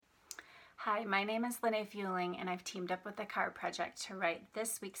Hi, my name is Lene Fueling, and I've teamed up with the Car Project to write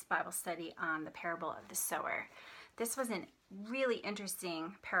this week's Bible study on the parable of the sower. This was a really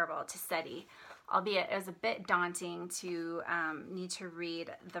interesting parable to study, albeit it was a bit daunting to need to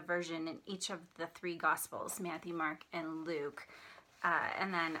read the version in each of the three Gospels, Matthew, Mark, and Luke.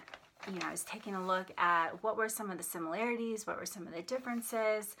 And then, I was taking a look at what were some of the similarities, what were some of the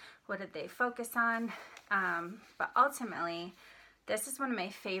differences, what did they focus on. But ultimately, this is one of my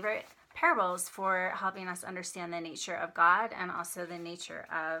favorite parables for helping us understand the nature of God and also the nature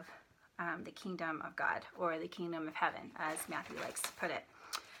of the kingdom of God, or the kingdom of heaven, as Matthew likes to put it.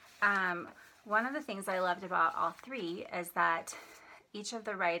 One of the things I loved about all three is that each of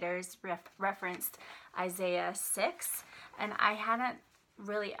the writers referenced Isaiah 6, and I hadn't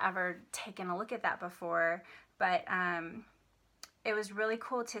really ever taken a look at that before, but it was really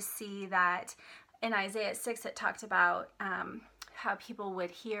cool to see that in Isaiah 6 it talked about how people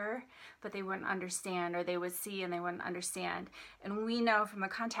would hear but they wouldn't understand, or they would see and they wouldn't understand. And we know from the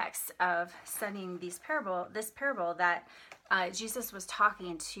context of studying this parable that Jesus was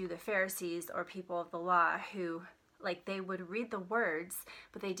talking to the Pharisees, or people of the law, who they would read the words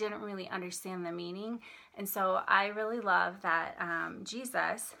but they didn't really understand the meaning. And so I really love that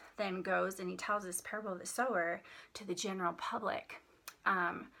Jesus then goes and he tells this parable of the sower to the general public,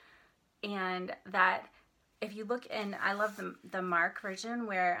 and that if you look in, I love the Mark version,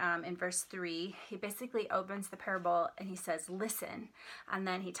 where in verse 3, he basically opens the parable and he says, listen. And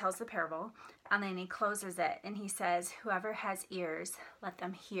then he tells the parable, and then he closes it and he says, whoever has ears, let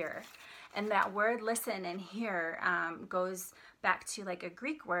them hear. And that word listen and hear goes back to a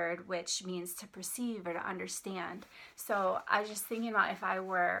Greek word, which means to perceive or to understand. So I was just thinking about, if I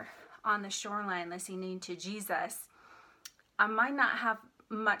were on the shoreline listening to Jesus, I might not have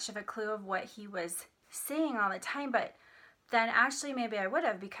much of a clue of what he was saying all the time, but then actually maybe I would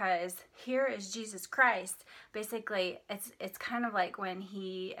have, because here is Jesus Christ. Basically, it's kind of like when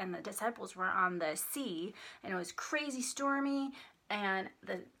he and the disciples were on the sea and it was crazy stormy and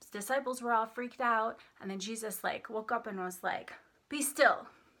the disciples were all freaked out, and then Jesus woke up and was like, be still,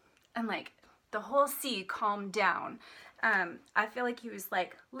 and the whole sea calmed down. I feel like he was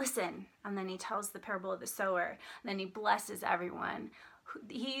like, listen, and then he tells the parable of the sower, and then he blesses everyone.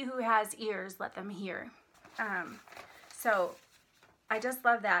 He who has ears, let them hear. So I just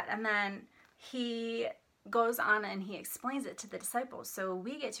love that. And then he goes on and he explains it to the disciples. So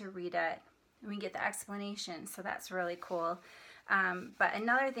we get to read it and we get the explanation. So that's really cool. But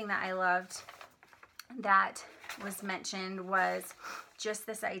another thing that I loved that was mentioned was just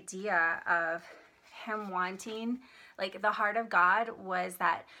this idea of him wanting, the heart of God was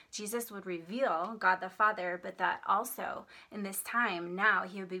that Jesus would reveal God the Father, but that also in this time now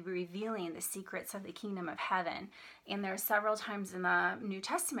he would be revealing the secrets of the kingdom of heaven. And there are several times in the New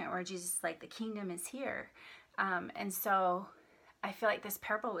Testament where Jesus is like, the kingdom is here. And so I feel like this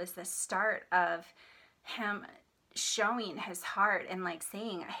parable was the start of him showing his heart and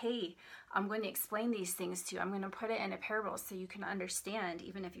saying, hey, I'm going to explain these things to you. I'm going to put it in a parable so you can understand,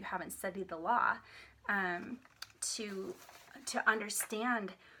 even if you haven't studied the law, to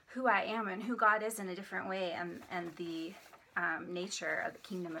understand who I am and who God is in a different way, and the nature of the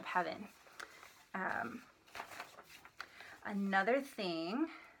kingdom of heaven. Another thing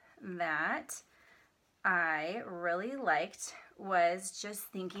that I really liked was just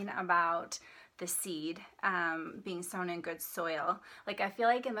thinking about the seed being sown in good soil. I feel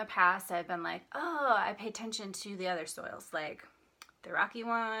like in the past I've been I pay attention to the other soils, the rocky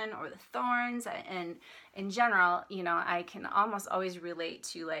one or the thorns, and in general, I can almost always relate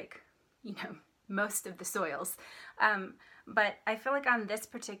to most of the soils. But I feel like on this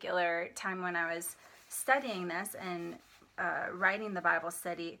particular time when I was studying this and writing the Bible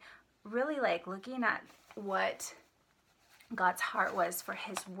study, really looking at what God's heart was for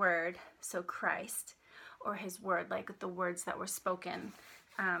his word, so Christ, or his word, the words that were spoken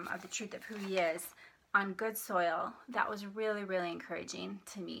of the truth of who he is, on good soil, that was really, really encouraging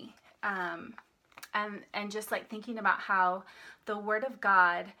to me. And just thinking about how the word of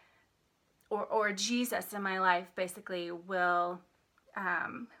God or Jesus in my life basically will,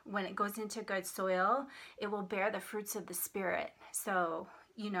 when it goes into good soil, it will bear the fruits of the Spirit. So,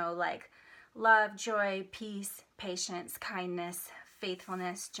 love, joy, peace, patience, kindness,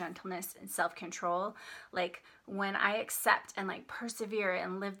 faithfulness, gentleness, and self-control. When I accept and persevere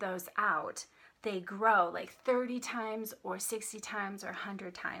and live those out, they grow 30 times or 60 times or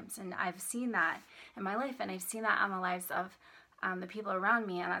 100 times. And I've seen that in my life, and I've seen that on the lives of the people around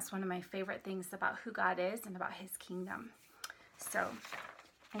me. And that's one of my favorite things about who God is and about his kingdom. So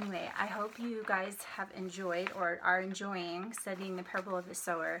Anyway, I hope you guys have enjoyed or are enjoying studying the parable of the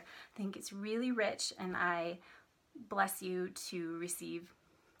sower. I think it's really rich, and I bless you to receive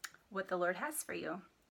what the Lord has for you.